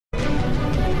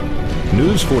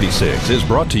News 46 is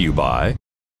brought to you by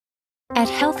At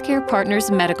Healthcare Partners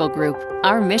Medical Group,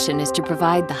 our mission is to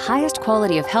provide the highest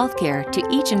quality of healthcare to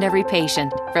each and every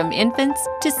patient, from infants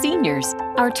to seniors.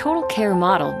 Our total care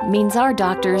model means our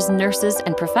doctors, nurses,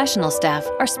 and professional staff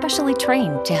are specially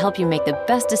trained to help you make the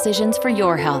best decisions for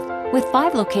your health. With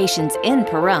 5 locations in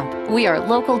Pahrump, we are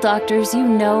local doctors you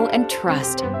know and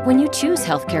trust. When you choose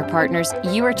Healthcare Partners,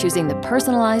 you are choosing the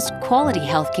personalized, quality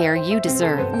healthcare you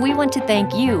deserve. We want to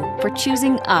thank you for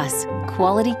choosing us.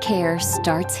 Quality care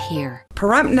starts here.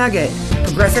 Pahrump Nugget,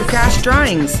 Progressive Cash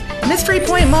Drawings, Mystery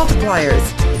Point Multipliers,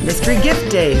 Mystery Gift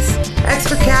Days,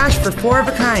 Extra Cash for 4 of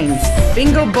a kinds,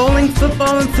 Bingo, Bowling,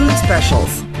 Football, and Food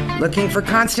Specials. Looking for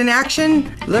constant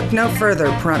action? Look no further.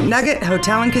 Pahrump Nugget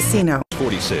Hotel and Casino.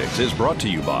 46 is brought to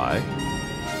you by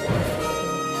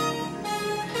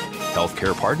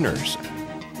Healthcare Partners.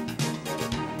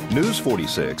 News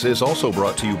 46 is also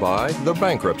brought to you by the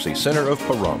Bankruptcy Center of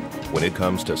Pahrump. When it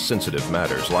comes to sensitive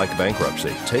matters like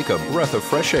bankruptcy, take a breath of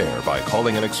fresh air by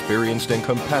calling an experienced and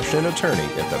compassionate attorney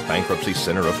at the Bankruptcy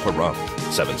Center of Pahrump,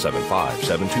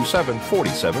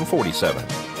 775-727-4747.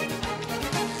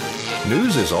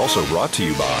 News is also brought to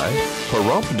you by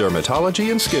Pahrump Dermatology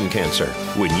and Skin Cancer.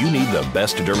 When you need the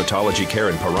best dermatology care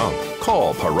in Pahrump,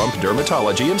 call Pahrump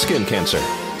Dermatology and Skin Cancer,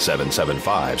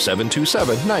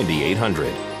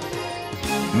 775-727-9800.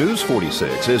 News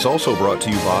 46 is also brought to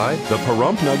you by the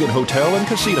Pahrump Nugget Hotel and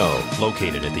Casino.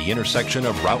 Located at the intersection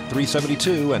of Route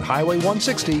 372 and Highway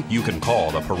 160, you can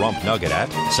call the Pahrump Nugget at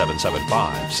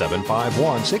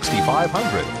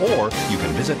 775-751-6500, or you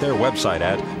can visit their website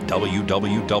at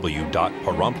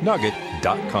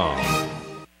www.pahrumpnugget.com.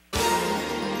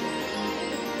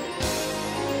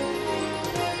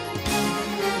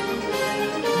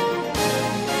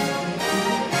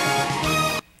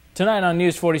 Tonight on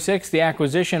News 46, the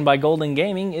acquisition by Golden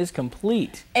Gaming is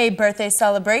complete. A birthday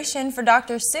celebration for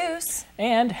Dr. Seuss.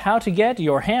 And how to get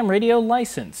your ham radio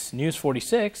license. News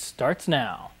 46 starts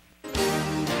now.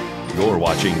 You're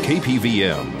watching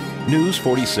KPVM News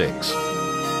 46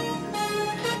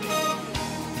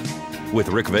 with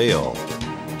Rick Vale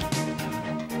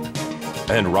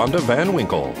and Rhonda Van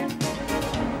Winkle.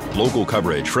 Local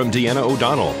coverage from Deanna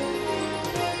O'Donnell.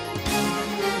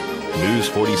 News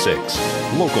 46.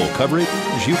 Local coverage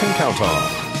you can count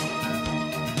on.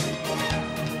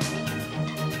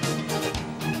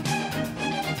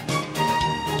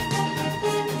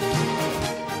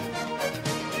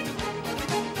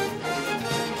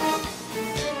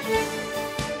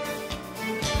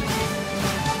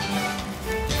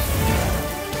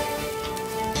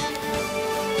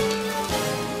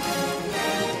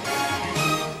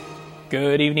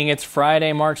 Good evening. It's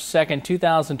Friday, March 2nd,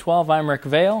 2012. I'm Rick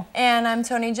Vale. And I'm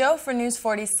Tony Joe for News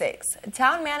 46.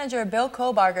 Town Manager Bill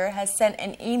Kohbarger has sent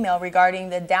an email regarding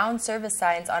the down service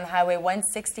signs on Highway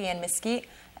 160 in Mesquite,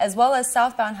 as well as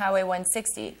southbound Highway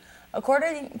 160.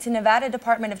 According to Nevada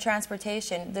Department of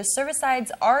Transportation, the service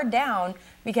signs are down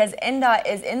because NDOT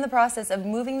is in the process of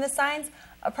moving the signs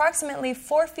approximately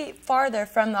 4 feet farther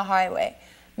from the highway.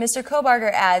 Mr.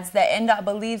 Kohbarger adds that NDOT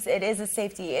believes it is a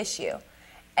safety issue.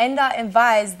 NDOT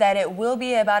advised that it will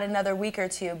be about another week or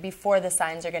 2 before the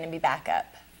signs are going to be back up.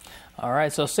 All right,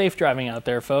 so safe driving out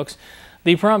there, folks.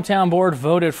 The Pahrump Town Board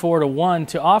voted 4-1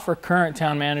 to offer current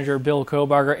Town Manager Bill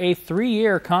Kohbarger a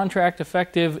 3-year contract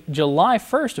effective July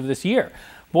 1st of this year.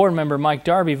 Board member Mike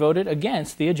Darby voted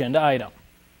against the agenda item.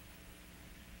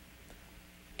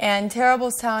 And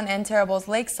Terriblestown and Terrible's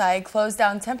Lakeside closed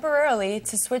down temporarily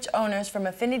to switch owners from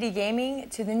Affinity Gaming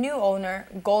to the new owner,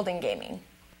 Golden Gaming.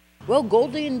 Well,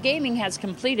 Golden Gaming has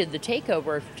completed the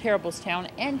takeover of Terriblestown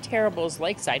and Terrible's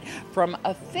Lakeside from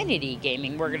Affinity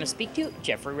Gaming. We're going to speak to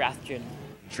Jeffrey Rathjen.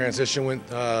 Transition went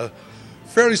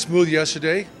fairly smooth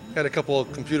yesterday. Had a couple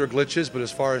of computer glitches, but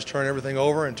as far as turning everything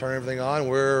over and turning everything on,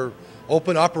 we're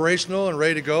open, operational, and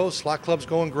ready to go. Slot club's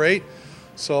going great.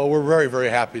 So we're very, very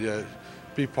happy to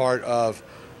be part of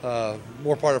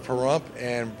more part of Pahrump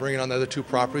and bringing on the other 2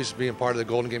 properties, being part of the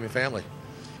Golden Gaming family.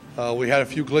 We had a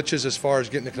few glitches as far as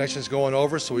getting the connections going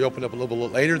over, so we opened up a little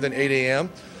bit later than 8 a.m.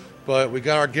 But we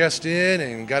got our guest in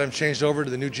and got him changed over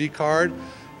to the new G card,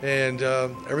 and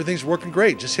everything's working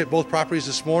great. Just hit both properties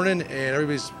this morning, and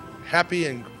everybody's happy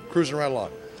and cruising right along.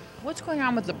 What's going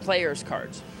on with the players'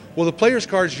 cards? Well, the players'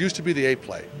 cards used to be the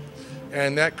A-Play,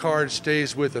 and that card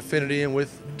stays with Affinity and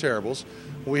with Terribles.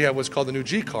 We have what's called the new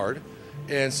G card,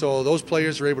 and so those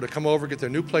players are able to come over, get their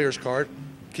new players' card,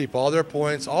 keep all their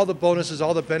points, all the bonuses,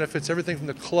 all the benefits, everything from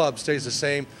the club stays the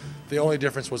same. The only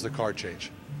difference was the card change.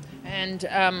 And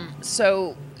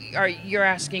so you're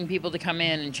asking people to come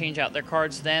in and change out their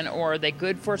cards then, or are they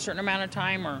good for a certain amount of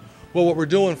time? Or? Well, what we're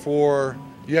doing for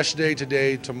yesterday,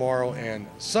 today, tomorrow, and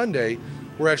Sunday,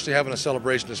 we're actually having a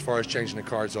celebration as far as changing the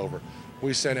cards over.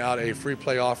 We sent out a free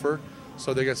play offer,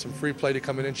 so they get some free play to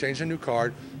come in and change a new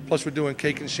card. Plus, we're doing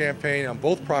cake and champagne on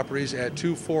both properties at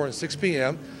 2, 4, and 6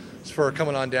 p.m. for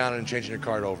coming on down and changing the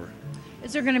card over.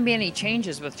 Is there going to be any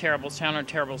changes with Terrible's Town or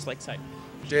Terrible's Lakeside?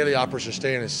 Daily operas are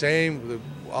staying the same.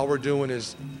 All we're doing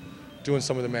is doing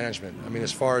some of the management. I mean,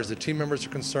 as far as the team members are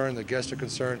concerned, the guests are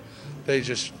concerned, they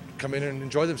just come in and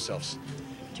enjoy themselves.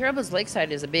 Terrible's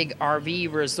Lakeside is a big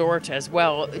RV resort as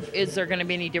well. Is there going to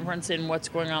be any difference in what's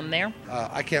going on there?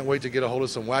 I can't wait to get a hold of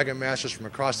some wagon masters from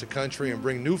across the country and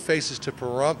bring new faces to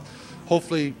Pahrump.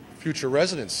 Hopefully future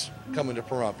residents coming to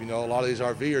Pahrump. You know, a lot of these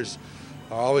RVers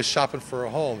are always shopping for a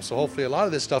home. So hopefully a lot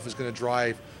of this stuff is going to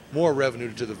drive more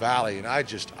revenue to the valley. And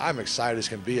I'm excited as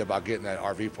can be about getting that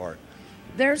RV park.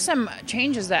 There's some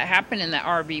changes that happen in the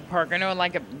RV park. I know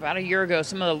like about a year ago,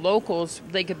 some of the locals,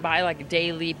 they could buy like a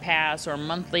daily pass or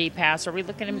monthly pass. Are we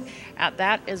looking at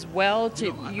that as well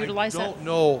to utilize that? I don't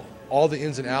know all the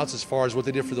ins and outs as far as what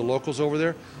they did for the locals over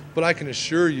there, but I can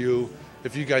assure you,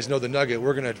 if you guys know the Nugget,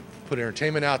 we're going to put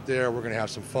entertainment out there. We're going to have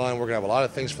some fun. We're going to have a lot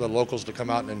of things for the locals to come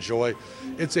out and enjoy.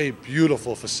 It's a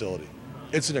beautiful facility.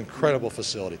 It's an incredible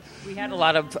facility. We had a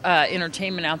lot of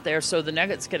entertainment out there, so the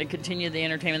Nugget's going to continue the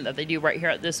entertainment that they do right here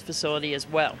at this facility as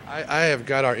well. I have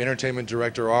got our entertainment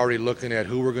director already looking at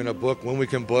who we're going to book, when we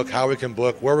can book, how we can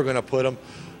book, where we're going to put them.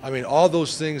 I mean, all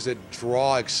those things that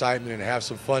draw excitement and have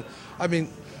some fun. I mean,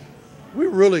 we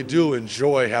really do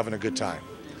enjoy having a good time.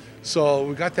 So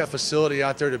we got that facility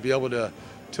out there to be able to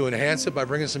enhance it by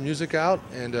bringing some music out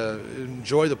and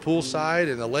enjoy the poolside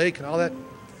and the lake and all that.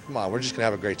 Come on, we're just going to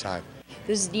have a great time.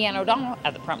 This is Deanne O'Donnell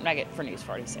at the Pahrump Nugget for News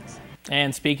 46.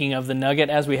 And speaking of the Nugget,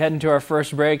 as we head into our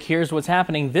first break, here's what's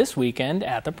happening this weekend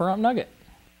at the Pahrump Nugget.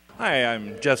 Hi,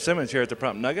 I'm Jeff Simmons here at the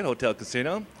Pahrump Nugget Hotel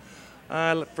Casino.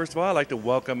 First of all, I'd like to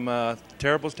welcome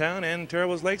Terrible's Town and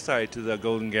Terrible's Lakeside to the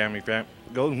Golden Gaming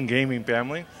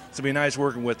family. It's be nice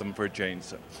working with them for a change.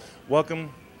 So,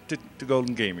 welcome to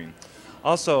Golden Gaming.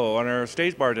 Also, on our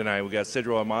stage bar tonight, we got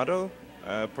Cedro Amato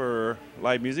for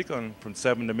live music from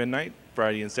 7 to midnight,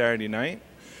 Friday and Saturday night.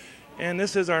 And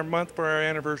this is our month for our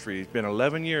anniversary. It's been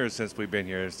 11 years since we've been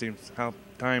here. It seems how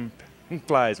time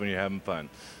flies when you're having fun.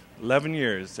 11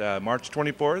 years. March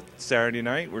 24th, Saturday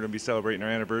night, we're going to be celebrating our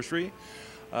anniversary.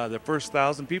 The first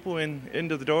 1,000 people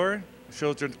into the door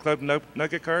shows their Club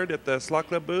Nugget card at the Slot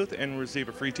Club booth and receive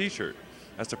a free T-shirt.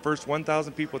 That's the first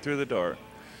 1,000 people through the door.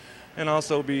 And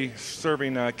also be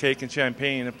serving cake and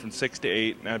champagne from 6 to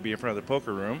 8, and that'd be in front of the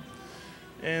poker room.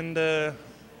 And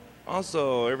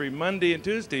also, every Monday and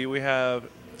Tuesday, we have,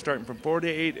 starting from 4 to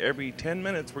 8, every 10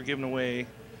 minutes, we're giving away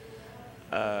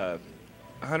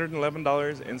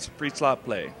 $111 in free slot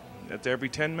play. That's every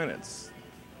 10 minutes.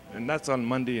 And that's on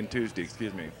Monday and Tuesday,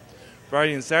 excuse me.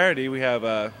 Friday and Saturday, we have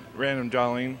random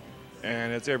drawing,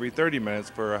 and it's every 30 minutes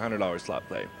for $100 slot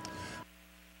play.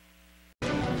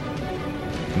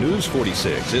 News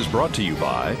 46 is brought to you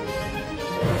by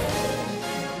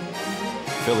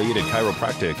Affiliated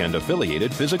Chiropractic and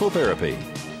Affiliated Physical Therapy.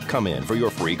 Come in for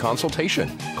your free consultation.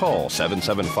 Call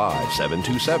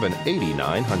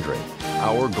 775-727-8900.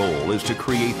 Our goal is to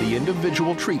create the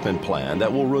individual treatment plan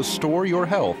that will restore your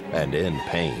health and end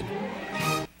pain.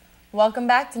 Welcome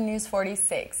back to News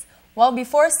 46. Well,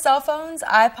 before cell phones,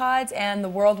 iPods, and the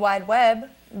World Wide Web,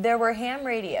 there were ham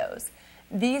radios.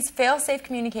 These fail-safe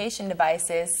communication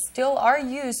devices still are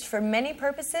used for many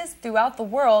purposes throughout the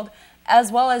world,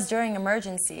 as well as during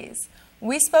emergencies.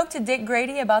 We spoke to Dick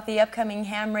Grady about the upcoming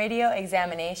ham radio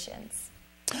examinations.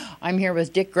 I'm here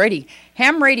with Dick Grady.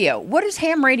 Ham radio. What is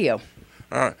ham radio?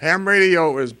 Ham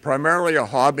radio is primarily a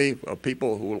hobby of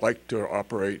people who like to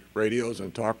operate radios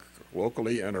and talk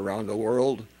locally and around the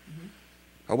world. Mm-hmm.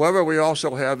 However, we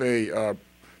also have a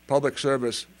public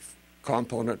service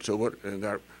component to it, in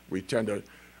that we tend to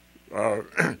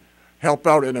help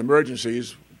out in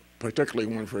emergencies,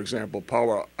 particularly when, for example,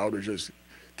 power outages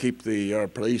keep the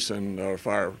police and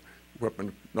fire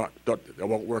equipment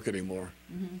won't work anymore.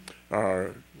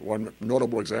 Mm-hmm. One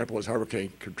notable example is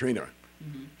Hurricane Katrina.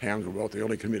 Mm-hmm. Hams were about the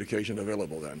only communication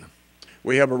available then.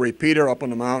 We have a repeater up on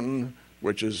the mountain,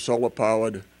 which is solar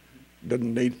powered.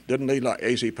 Didn't need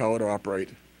AC power to operate.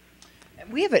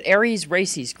 We have at Aries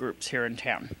Races groups here in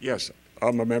town. Yes,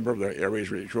 I'm a member of the Aries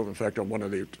Race Group. In fact, I'm one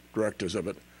of the directors of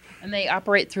it. And they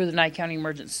operate through the Nye County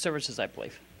Emergency Services, I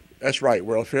believe. That's right.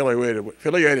 We're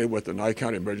affiliated with the Nye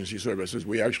County Emergency Services.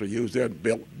 We actually use their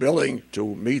billing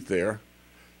to meet there,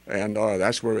 and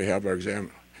that's where we have our ham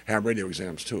radio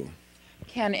exams too.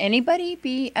 Can anybody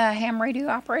be a ham radio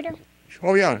operator?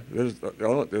 Oh yeah, there's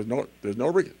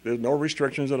no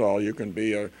restrictions at all. You can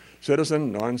be a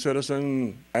citizen,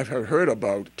 non-citizen. I've heard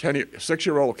about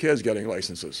 6-year-old kids getting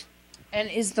licenses. And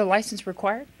is the license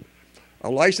required? A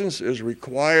license is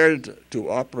required to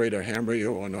operate a ham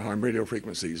radio on the ham radio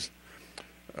frequencies.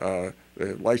 The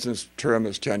license term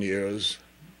is 10 years.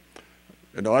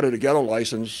 In order to get a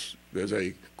license, there's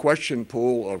a question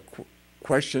pool of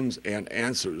questions and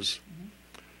answers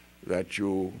that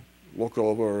you look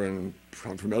over and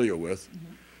become familiar with.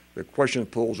 The question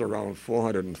pool's around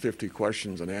 450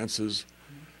 questions and answers,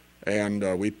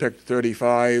 and we picked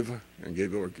 35 and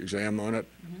gave you an exam on it.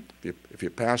 If you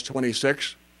pass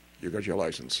 26, you got your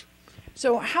license.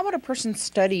 So how would a person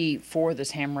study for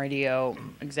this ham radio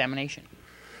examination?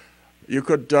 You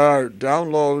could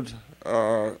download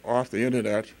off the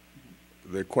internet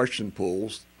the question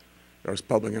pools. There's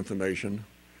public information,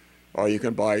 or you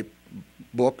can buy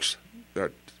books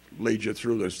that lead you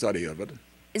through the study of it.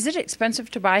 Is it expensive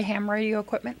to buy ham radio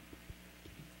equipment?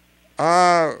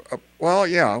 Well,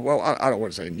 yeah. Well, I don't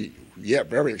want to say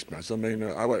very expensive. I mean,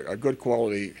 a good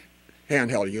quality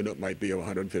handheld unit might be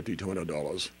 $150,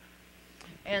 $200.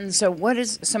 And so what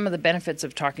is some of the benefits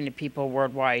of talking to people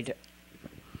worldwide?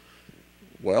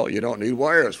 Well, you don't need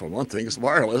wires. For one thing, it's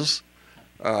wireless.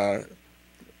 And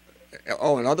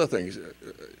other things.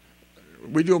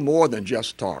 We do more than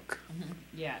just talk.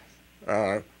 Yes.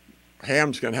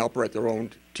 Hams can help write their own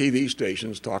TV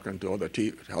stations talking to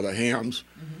other hams.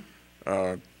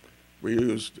 We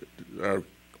use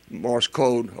Morse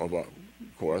code, of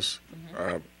course.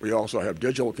 We also have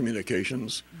digital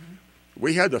communications.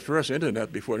 We had the first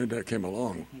internet before the internet came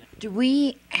along. Do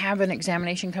we have an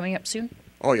examination coming up soon?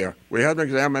 Oh, yeah. We have an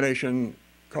examination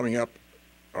coming up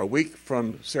a week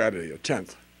from Saturday, the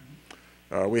 10th.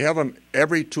 We have them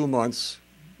every 2 months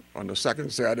on the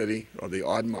second Saturday of the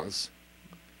odd months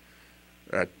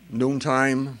at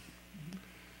noontime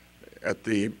at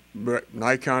the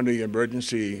Nye County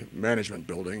Emergency Management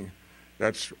Building.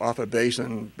 That's off a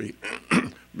basin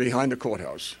behind the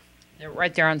courthouse. They're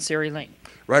right there on Surrey Lane.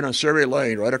 Right on Surrey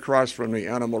Lane, right across from the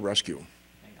animal rescue.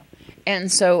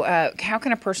 And so how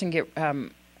can a person get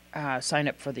sign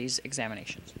up for these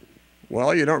examinations?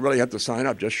 Well, you don't really have to sign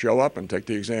up. Just show up and take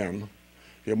the exam.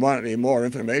 If you want any more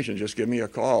information, just give me a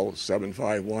call,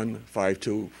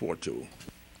 751-5242.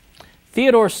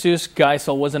 Theodor Seuss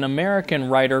Geisel was an American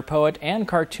writer, poet, and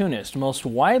cartoonist, most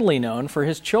widely known for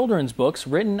his children's books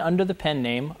written under the pen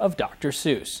name of Dr.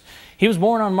 Seuss. He was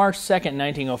born on March 2,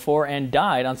 1904, and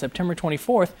died on September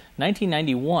 24,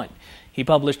 1991. He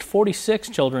published 46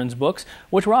 children's books,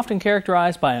 which were often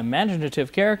characterized by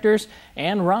imaginative characters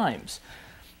and rhymes.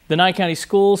 The Nye County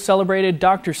Schools celebrated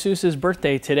Dr. Seuss's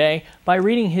birthday today by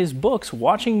reading his books,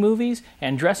 watching movies,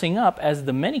 and dressing up as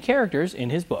the many characters in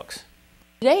his books.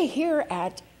 Today here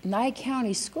at Nye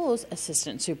County Schools,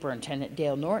 Assistant Superintendent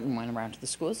Dale Norton went around to the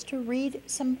schools to read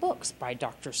some books by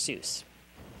Dr. Seuss.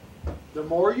 The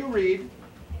more you read,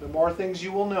 the more things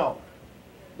you will know.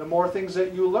 The more things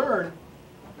that you learn,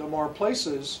 the more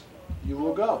places you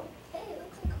will go.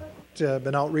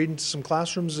 Been out reading to some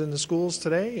classrooms in the schools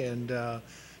today and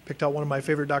picked out one of my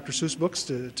favorite Dr. Seuss books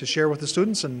to share with the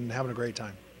students and having a great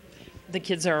time. The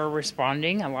kids are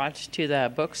responding a lot to the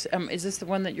books. Is this the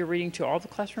one that you're reading to all the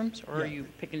classrooms, or are you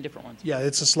picking different ones? Yeah,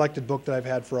 it's a selected book that I've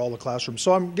had for all the classrooms.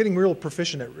 So I'm getting real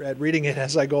proficient at reading it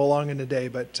as I go along in the day,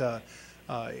 but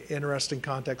interesting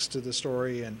context to the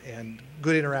story and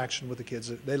good interaction with the kids.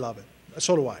 They love it.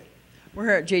 So do I. We're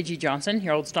here at J.G. Johnson,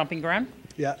 your old stomping ground.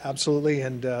 Yeah, absolutely.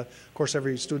 And of course,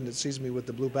 every student that sees me with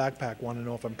the blue backpack want to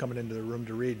know if I'm coming into the room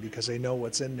to read because they know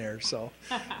what's in there. So,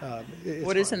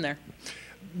 what is in there?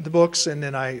 The books, and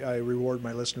then I reward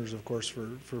my listeners, of course,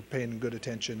 for paying good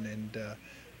attention. And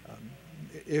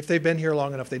if they've been here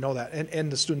long enough, they know that.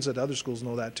 And the students at other schools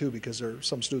know that too, because there are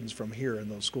some students from here in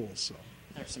those schools. So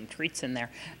there's some treats in there.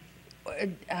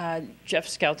 Jeff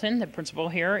Skelton, the principal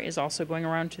here, is also going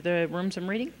around to the rooms and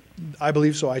reading? I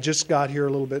believe so. I just got here a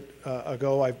little bit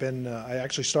ago. I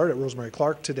actually started at Rosemary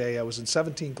Clark today. I was in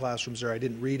 17 classrooms there. I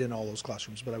didn't read in all those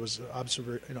classrooms, but I was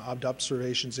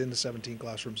observations in the 17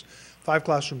 classrooms. 5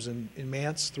 classrooms in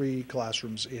Mance, 3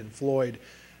 classrooms in Floyd.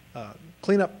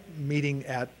 Cleanup meeting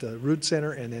at the Root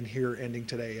Center, and then here ending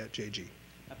today at JG.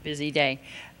 A busy day.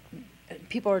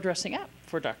 People are dressing up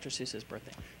for Dr. Seuss's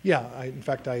birthday. Yeah, in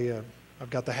fact, I've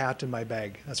got the hat in my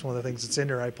bag. That's one of the things that's in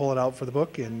there. I pull it out for the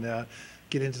book and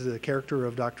get into the character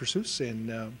of Dr. Seuss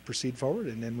and proceed forward,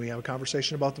 and then we have a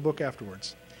conversation about the book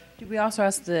afterwards. Did we also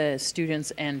ask the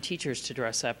students and teachers to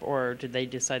dress up, or did they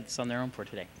decide this on their own for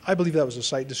today? I believe that was a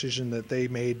site decision that they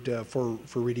made for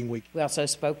Reading Week. We also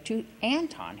spoke to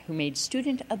Anton, who made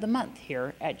Student of the Month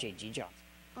here at J.G. Johnson.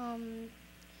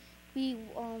 We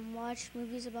watched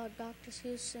movies about Dr.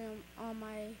 Seuss on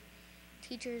my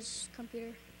teacher's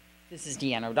computer. This is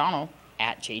Deanna O'Donnell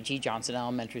at J.G. Johnson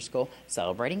Elementary School,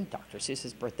 celebrating Dr.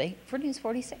 Seuss's birthday for News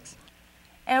 46.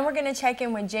 And we're going to check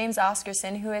in with James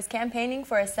Oscarson, who is campaigning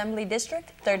for Assembly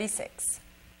District 36.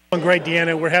 Great,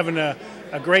 Deanna. We're having a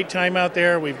great time out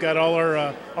there. We've got all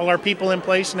our people in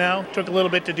place now. Took a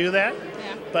little bit to do that,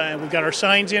 but we've got our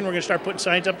signs in. We're going to start putting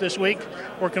signs up this week.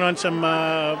 Working on some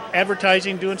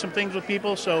advertising, doing some things with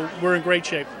people. So we're in great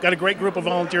shape. Got a great group of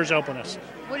volunteers helping us.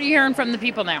 What are you hearing from the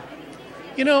people now?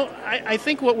 You know, I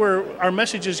think our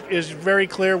message is very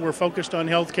clear. We're focused on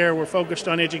healthcare, we're focused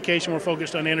on education, we're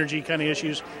focused on energy kind of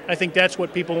issues. I think that's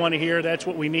what people want to hear. That's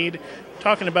what we need.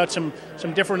 Talking about some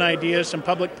different ideas, some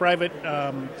public-private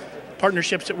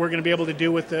partnerships that we're going to be able to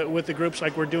do with the groups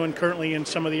like we're doing currently in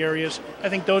some of the areas. I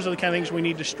think those are the kind of things we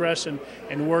need to stress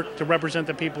and work to represent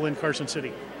the people in Carson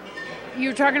City.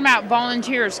 You're talking about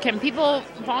volunteers. Can people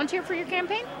volunteer for your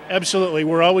campaign? Absolutely.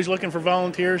 We're always looking for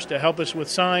volunteers to help us with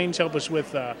signs, help us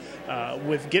with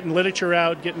getting literature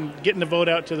out, getting the vote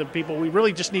out to the people. We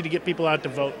really just need to get people out to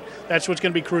vote. That's what's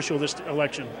going to be crucial this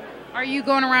election. Are you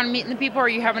going around meeting the people? Are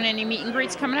you having any meet and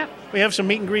greets coming up? We have some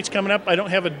meet and greets coming up. I don't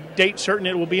have a date certain.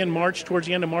 It will be in March, towards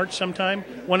the end of March sometime.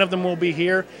 One of them will be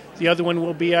here. The other one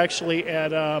will be actually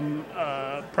at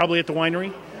probably at the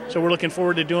winery. So we're looking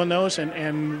forward to doing those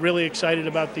and really excited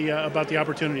about the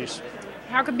opportunities.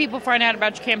 How can people find out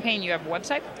about your campaign? You have a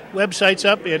website? Website's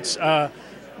up. It's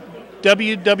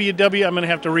www. I'm going to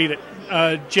have to read it.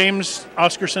 James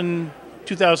Oscarson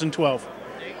 2012.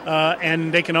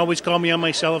 And they can always call me on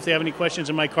my cell if they have any questions,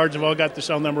 and my cards have all got the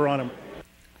cell number on them.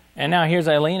 And now here's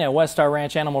Eileen at West Star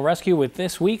Ranch Animal Rescue with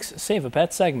this week's Save a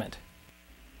Pet segment.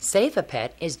 Save a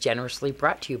Pet is generously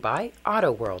brought to you by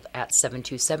Auto World at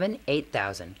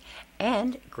 727-8000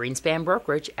 and Greenspan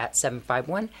Brokerage at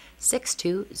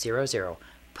 751-6200.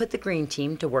 Put the green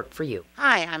team to work for you.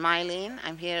 Hi, I'm Eileen.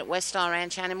 I'm here at West Star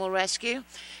Ranch Animal Rescue,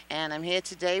 and I'm here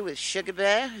today with Sugar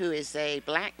Bear, who is a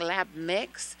black lab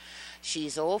mix.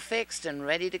 She's all fixed and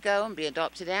ready to go and be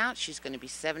adopted out. She's going to be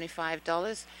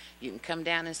 $75. You can come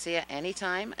down and see her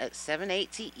anytime at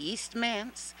 780 East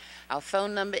Mance. Our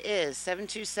phone number is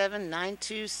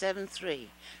 727-9273.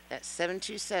 That's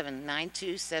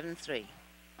 727-9273.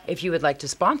 If you would like to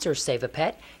sponsor Save a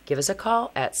Pet, give us a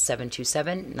call at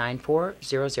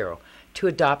 727-9400. To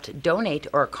adopt, donate,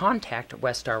 or contact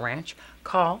West Star Ranch,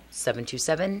 call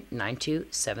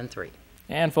 727-9273.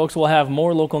 And folks, we'll have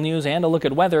more local news and a look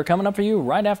at weather coming up for you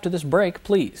right after this break.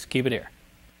 Please keep it here.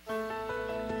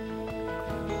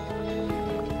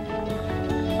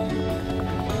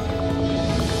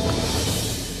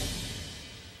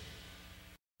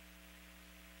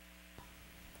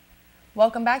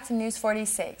 Welcome back to News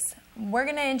 46. We're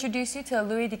going to introduce you to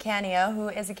Louis DeCanio, who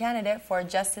is a candidate for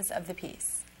Justice of the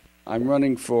Peace. I'm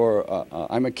running for,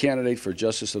 I'm a candidate for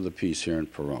Justice of the Peace here in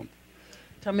Pahrump.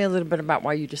 Tell me a little bit about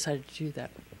why you decided to do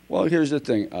that. Well, here's the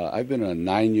thing. I've been a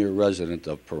 9-year resident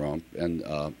of Pahrump, and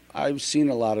I've seen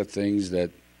a lot of things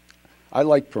that I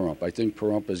like Pahrump. I think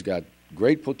Pahrump has got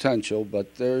great potential,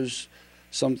 but there's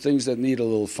some things that need a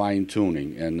little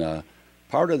fine-tuning, and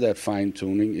part of that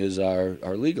fine-tuning is our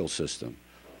legal system.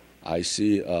 I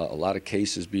see a lot of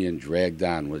cases being dragged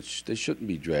on, which they shouldn't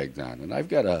be dragged on, and I've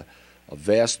got a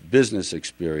vast business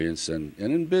experience, and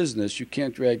in business you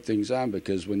can't drag things on,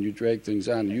 because when you drag things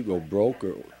on you go broke.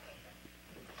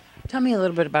 Tell me a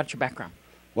little bit about your background.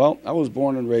 Well, I was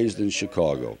born and raised in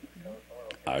Chicago.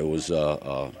 I was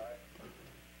a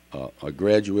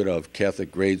graduate of Catholic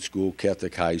grade school,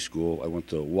 Catholic high school. I went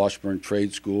to Washburn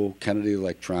Trade School, Kennedy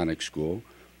Electronic School.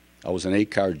 I was an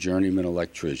 8-car journeyman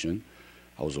electrician.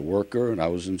 I was a worker, and I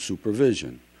was in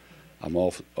supervision. I'm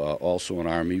also an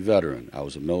Army veteran. I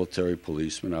was a military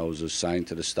policeman. I was assigned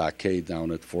to the stockade down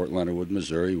at Fort Leonard Wood,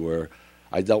 Missouri, where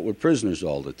I dealt with prisoners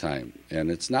all the time. And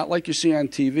it's not like you see on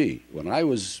TV. When I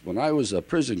was a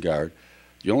prison guard,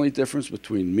 the only difference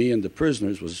between me and the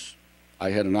prisoners was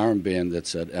I had an armband that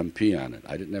said MP on it.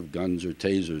 I didn't have guns or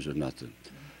tasers or nothing.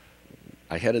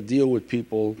 I had to deal with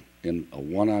people in a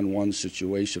one-on-one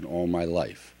situation all my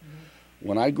life.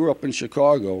 When I grew up in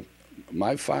Chicago,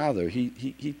 my father,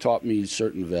 he taught me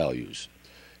certain values.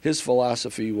 His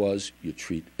philosophy was you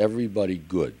treat everybody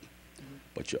good,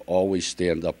 but you always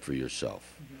stand up for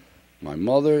yourself. My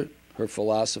mother, her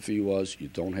philosophy was you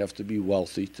don't have to be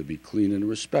wealthy to be clean and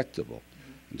respectable.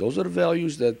 And those are the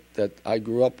values that I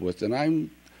grew up with, and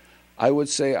I would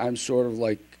say I'm sort of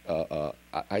like,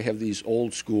 I have these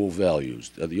old school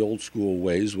values, the old school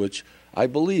ways, which I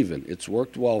believe in. It's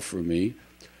worked well for me.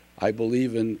 I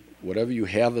believe in whatever you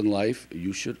have in life,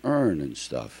 you should earn and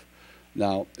stuff.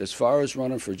 Now, as far as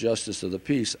running for Justice of the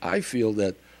Peace, I feel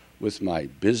that with my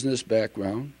business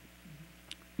background,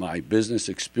 my business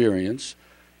experience,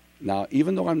 now,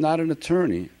 even though I'm not an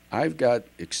attorney, I've got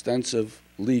extensive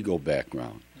legal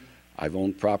background. I've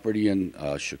owned property in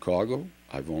Chicago.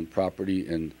 I've owned property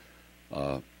in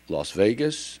Las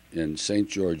Vegas, in St.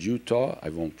 George, Utah.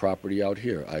 I've owned property out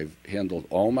here. I've handled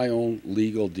all my own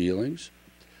legal dealings.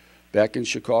 Back in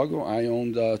Chicago, I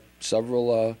owned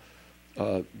several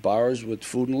bars with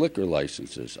food and liquor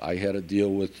licenses. I had to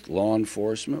deal with law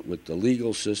enforcement, with the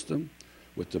legal system,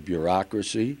 with the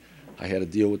bureaucracy. I had to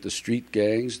deal with the street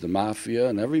gangs, the mafia,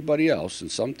 and everybody else.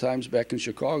 And sometimes back in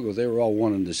Chicago, they were all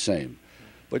one and the same.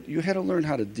 But you had to learn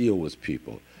how to deal with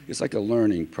people. It's like a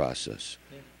learning process.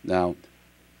 Now,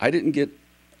 I didn't get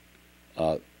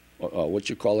what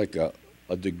you call like a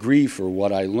degree for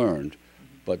what I learned,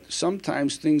 but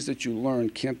sometimes things that you learn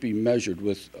can't be measured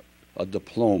with a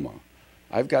diploma.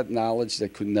 I've got knowledge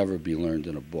that could never be learned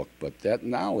in a book, but that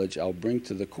knowledge I'll bring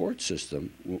to the court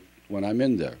system when I'm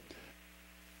in there.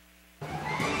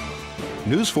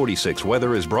 News 46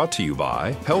 Weather is brought to you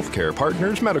by Healthcare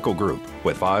Partners Medical Group,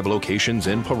 with 5 locations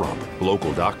in Pahrump,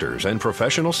 local doctors and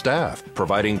professional staff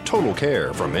providing total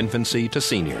care from infancy to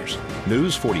seniors.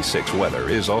 News 46 Weather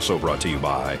is also brought to you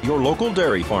by your local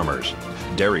dairy farmers.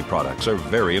 Dairy products are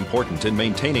very important in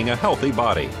maintaining a healthy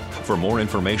body. For more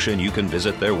information, you can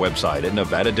visit their website at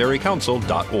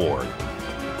nevadadairycouncil.org.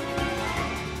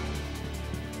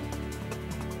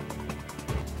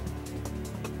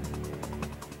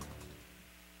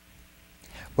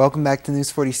 Welcome back to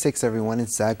News 46, everyone.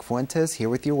 It's Zach Fuentes here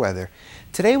with your weather.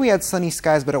 Today we had sunny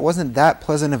skies, but it wasn't that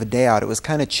pleasant of a day out. It was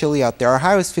kind of chilly out there. Our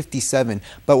high was 57,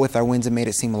 but with our winds it made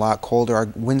it seem a lot colder.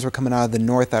 Our winds were coming out of the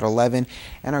north at 11,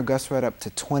 and our gusts were at up to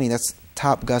 20. That's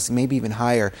top gusts, maybe even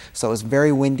higher. So it was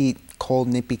very windy, cold,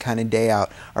 nippy kind of day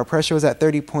out. Our pressure was at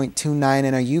 30.29,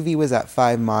 and our UV was at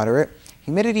 5 moderate.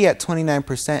 Humidity at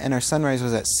 29%, and our sunrise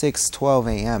was at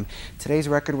 6:12 a.m. Today's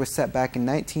record was set back in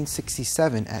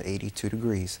 1967 at 82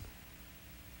 degrees.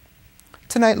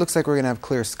 Tonight looks like we're going to have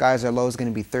clear skies. Our low is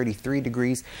going to be 33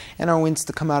 degrees, and our winds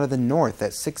to come out of the north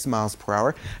at 6 miles per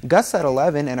hour. Gusts at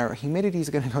 11, and our humidity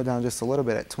is going to go down just a little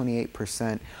bit at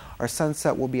 28%. Our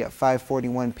sunset will be at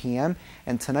 5:41 p.m.,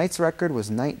 and tonight's record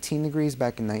was 19 degrees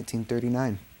back in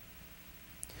 1939.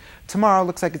 Tomorrow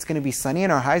looks like it's going to be sunny,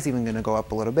 and our high is even going to go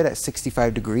up a little bit at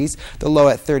 65 degrees, the low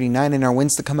at 39, and our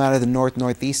winds to come out of the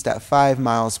north-northeast at 5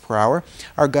 miles per hour.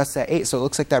 Our gusts at 8, so it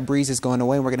looks like that breeze is going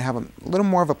away, and we're going to have a little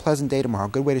more of a pleasant day tomorrow.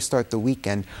 Good way to start the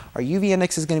weekend. Our UV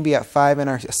index is going to be at 5, and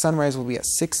our sunrise will be at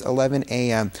 6:11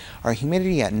 a.m. Our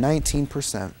humidity at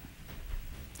 19%.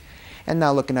 And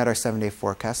now looking at our 7-day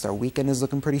forecast, our weekend is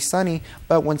looking pretty sunny,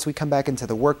 but once we come back into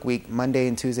the work week, Monday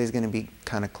and Tuesday is going to be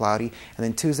kind of cloudy, and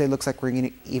then Tuesday looks like we're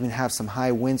going to even have some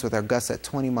high winds with our gusts at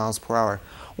 20 miles per hour.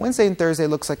 Wednesday and Thursday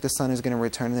looks like the sun is going to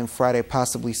return, and then Friday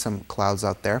possibly some clouds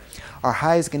out there. Our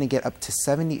high is going to get up to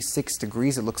 76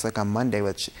 degrees, it looks like, on Monday,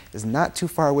 which is not too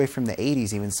far away from the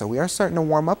 80s even, so we are starting to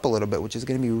warm up a little bit, which is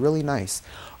going to be really nice.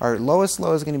 Our lowest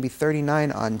low is going to be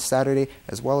 39 on Saturday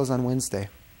as well as on Wednesday.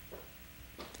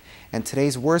 And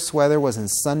today's worst weather was in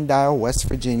Sundial, West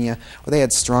Virginia, where they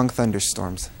had strong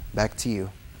thunderstorms. Back to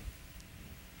you.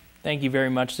 Thank you very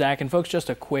much, Zach. And folks, just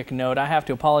a quick note. I have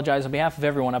to apologize on behalf of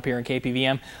everyone up here in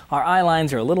KPVM. Our eye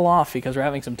lines are a little off because we're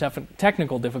having some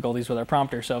technical difficulties with our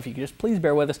prompter. So if you could just please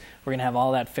bear with us, we're going to have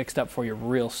all that fixed up for you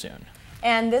real soon.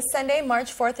 And this Sunday,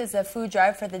 March 4th, is a food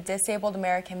drive for the disabled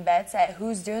American vets at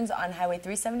Who's Dunes on Highway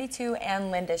 372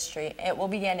 and Linda Street. It will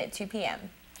begin at 2 p.m.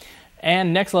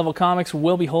 And Next Level Comics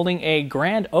will be holding a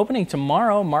grand opening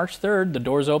tomorrow, March 3rd. The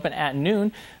doors open at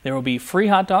noon. There will be free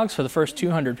hot dogs for the first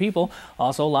 200 people.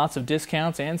 Also, lots of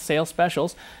discounts and sale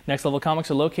specials. Next Level Comics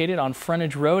are located on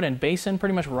Frontage Road and Basin,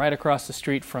 pretty much right across the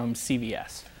street from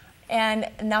CVS.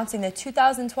 And announcing the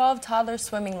 2012 Toddler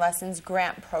Swimming Lessons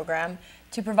Grant Program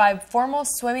to provide formal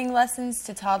swimming lessons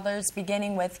to toddlers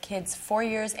beginning with kids 4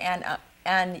 years and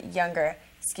younger.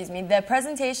 The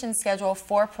presentation schedule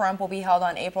for Pahrump will be held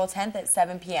on April 10th at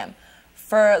 7 p.m.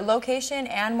 For location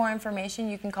and more information,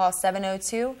 you can call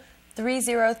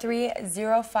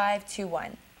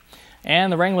 702-303-0521.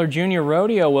 And the Wrangler Junior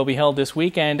Rodeo will be held this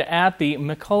weekend at the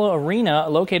McCullough Arena,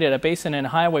 located at Basin and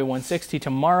Highway 160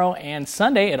 tomorrow and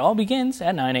Sunday. It all begins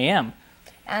at 9 a.m.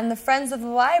 And the Friends of the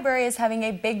Library is having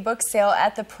a big book sale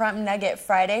at the Pahrump Nugget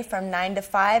Friday from 9 to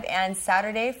 5 and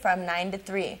Saturday from 9 to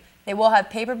 3. They will have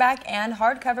paperback and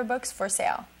hardcover books for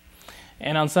sale.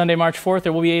 And on Sunday, March 4th,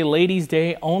 there will be a Ladies'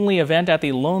 Day only event at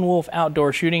the Lone Wolf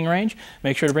Outdoor Shooting Range.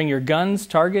 Make sure to bring your guns,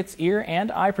 targets, ear,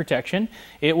 and eye protection.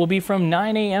 It will be from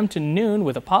 9 a.m. to noon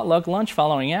with a potluck lunch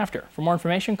following after. For more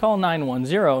information, call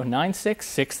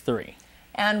 910-9663.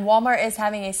 And Walmart is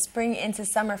having a Spring into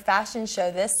Summer fashion show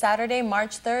this Saturday,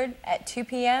 March 3rd at 2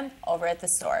 p.m. over at the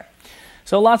store.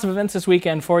 So lots of events this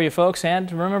weekend for you folks,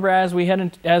 and remember as we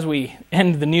end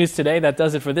the news today, that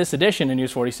does it for this edition of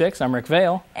News 46. I'm Rick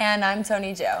Vale. And I'm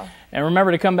Tony Joe. And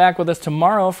remember to come back with us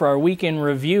tomorrow for our weekend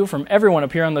review. From everyone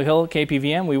up here on the Hill at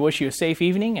KPVM, we wish you a safe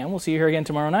evening, and we'll see you here again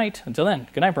tomorrow night. Until then,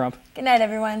 good night, Pahrump. Good night,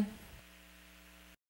 everyone.